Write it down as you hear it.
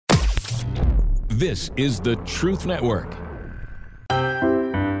This is the Truth Network.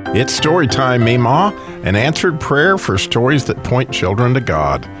 It's story time, Meemaw, an answered prayer for stories that point children to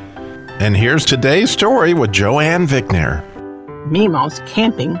God. And here's today's story with Joanne Vickner. Meemaw's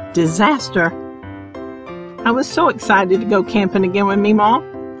camping disaster. I was so excited to go camping again with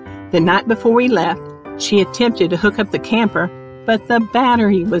Meemaw. The night before we left, she attempted to hook up the camper, but the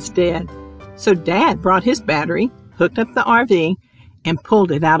battery was dead. So Dad brought his battery, hooked up the RV, and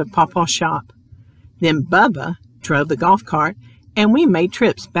pulled it out of Pawpaw's shop. Then Bubba drove the golf cart, and we made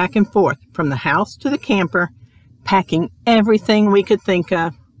trips back and forth from the house to the camper, packing everything we could think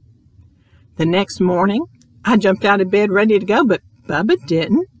of. The next morning, I jumped out of bed ready to go, but Bubba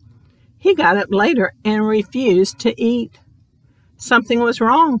didn't. He got up later and refused to eat. Something was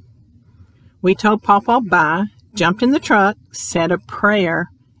wrong. We told Pawpaw bye, jumped in the truck, said a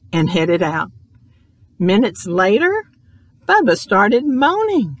prayer, and headed out. Minutes later, Bubba started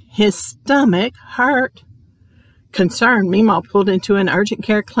moaning. His stomach hurt. Concerned, Meemaw pulled into an urgent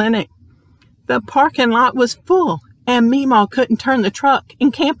care clinic. The parking lot was full, and Meemaw couldn't turn the truck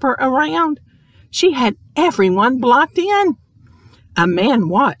and camper around. She had everyone blocked in. A man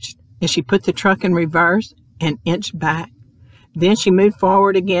watched as she put the truck in reverse and inched back. Then she moved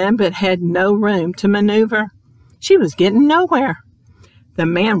forward again, but had no room to maneuver. She was getting nowhere. The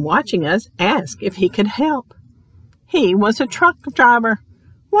man watching us asked if he could help. He was a truck driver.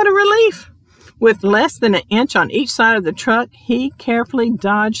 What a relief! With less than an inch on each side of the truck, he carefully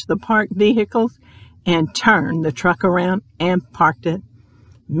dodged the parked vehicles and turned the truck around and parked it.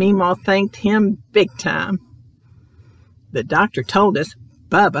 Meemaw thanked him big time. The doctor told us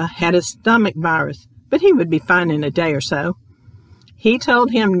Bubba had a stomach virus, but he would be fine in a day or so. He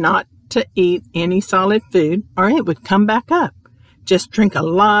told him not to eat any solid food or it would come back up. Just drink a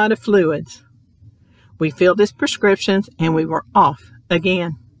lot of fluids. We filled his prescriptions and we were off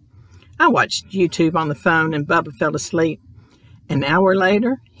again. I watched YouTube on the phone and Bubba fell asleep. An hour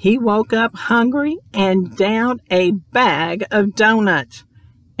later, he woke up hungry and downed a bag of donuts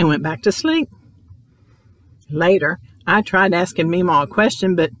and went back to sleep. Later, I tried asking Meemaw a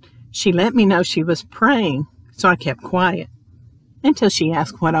question, but she let me know she was praying, so I kept quiet until she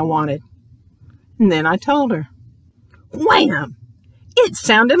asked what I wanted. And then I told her. Wham! It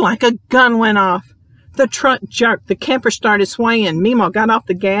sounded like a gun went off. The truck jerked, the camper started swaying. Meemaw got off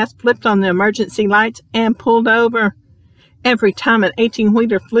the gas, flipped on the emergency lights, and pulled over. Every time an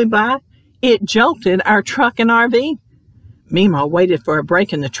 18-wheeler flew by, it jolted our truck and RV. Meemaw waited for a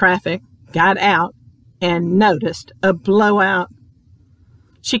break in the traffic, got out, and noticed a blowout.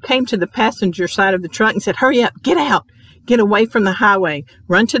 She came to the passenger side of the truck and said, "Hurry up, get out, get away from the highway,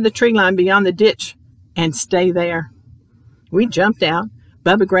 run to the tree line beyond the ditch, and stay there." We jumped out.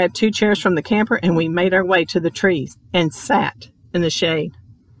 Bubba grabbed 2 chairs from the camper, and we made our way to the trees and sat in the shade.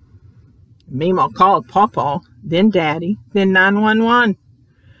 Meemaw called Pawpaw, then Daddy, then 911.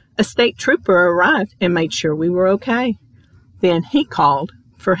 A state trooper arrived and made sure we were okay. Then he called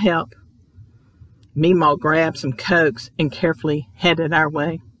for help. Meemaw grabbed some Cokes and carefully headed our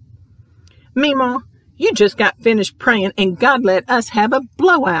way. "Meemaw, you just got finished praying and God let us have a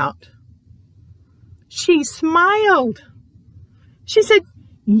blowout." She smiled. She said,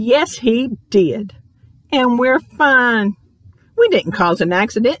 "Yes, he did. And we're fine. We didn't cause an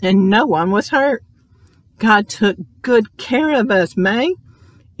accident and no one was hurt. God took good care of us, May.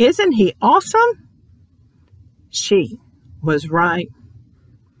 Isn't he awesome?" She was right.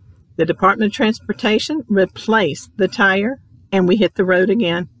 The Department of Transportation replaced the tire and we hit the road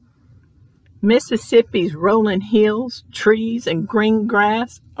again. Mississippi's rolling hills, trees, and green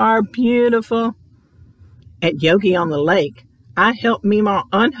grass are beautiful. At Yogi on the Lake, I helped Meemaw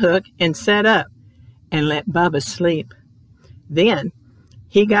unhook and set up and let Bubba sleep. Then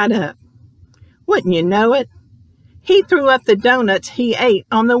he got up. Wouldn't you know it? He threw up the donuts he ate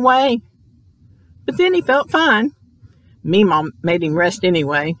on the way. But then he felt fine. Meemaw made him rest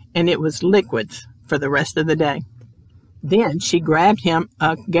anyway, and it was liquids for the rest of the day. Then she grabbed him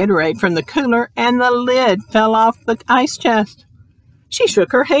a Gatorade from the cooler, and the lid fell off the ice chest. She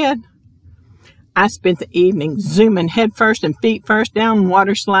shook her head. I spent the evening zooming head first and feet first down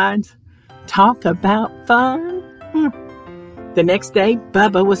water slides. Talk about fun. The next day,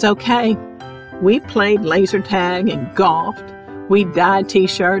 Bubba was okay. We played laser tag and golfed. We dyed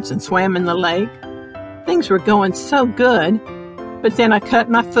T-shirts and swam in the lake. Things were going so good, but then I cut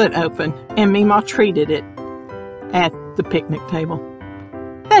my foot open and Meemaw treated it at the picnic table.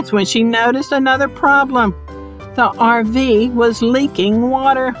 That's when she noticed another problem. The RV was leaking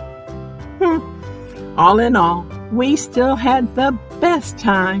water. All in all, we still had the best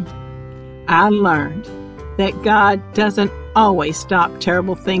time. I learned that God doesn't always stop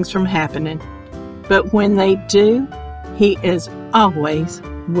terrible things from happening. but when they do, He is always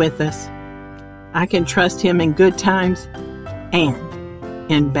with us. I can trust Him in good times and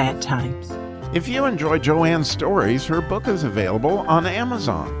in bad times. If you enjoy Joanne's stories, her book is available on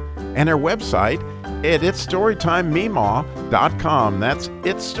Amazon and her website at itsstorytimememaw.com. That's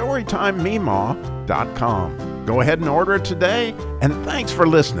itsstorytimememaw.com. Go ahead and order it today, and thanks for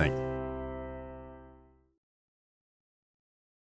listening.